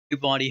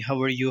Everybody, how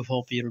are you?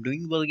 Hope you're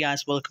doing well,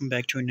 guys. Welcome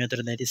back to another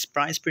latest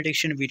price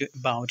prediction video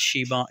about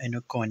Shiba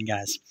Inu coin,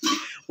 guys.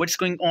 What's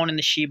going on in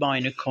the Shiba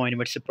Inu coin?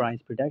 What's the price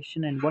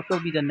prediction, and what will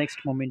be the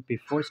next moment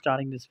before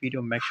starting this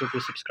video? Make sure to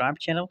subscribe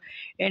channel.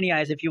 And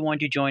guys, if you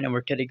want to join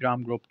our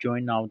Telegram group,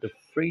 join now the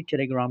free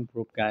Telegram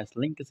group, guys.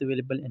 Link is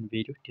available in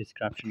video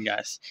description,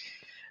 guys.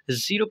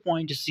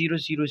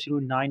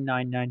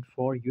 0.000999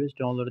 US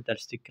dollar,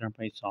 that's the current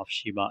price of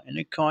Shiba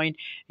Inu coin,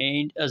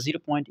 and a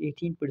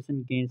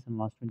 0.18% gains in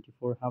last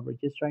 24 hours.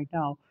 Just right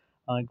now,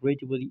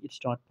 gradually it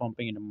start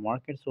pumping in the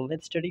market. So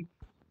let's study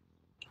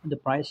the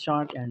price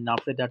chart, and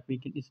after that we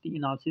can see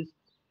analysis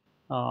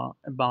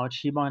about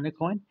Shiba Inu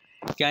coin.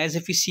 Guys,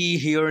 if you see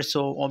here,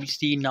 so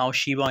obviously now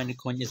Shiba Inu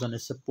coin is on a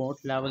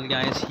support level,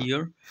 guys,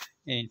 here.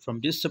 And from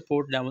this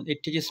support level,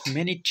 it touches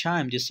many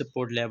times this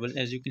support level.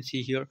 As you can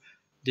see here,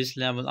 this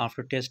level,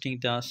 after testing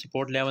the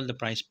support level, the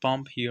price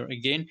pump here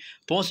again.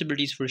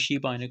 Possibilities for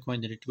Shiba Inu coin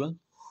that it will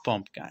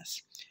pump,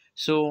 guys.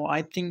 So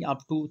I think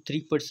up to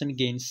 3%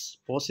 gains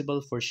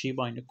possible for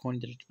Shiba Inu coin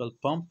that it will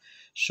pump.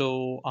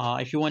 So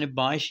if you want to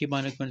buy Shiba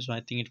Inu coin, so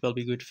I think it will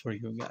be good for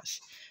you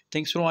guys.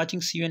 Thanks for watching.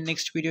 See you in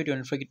next video.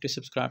 Don't forget to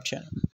subscribe channel.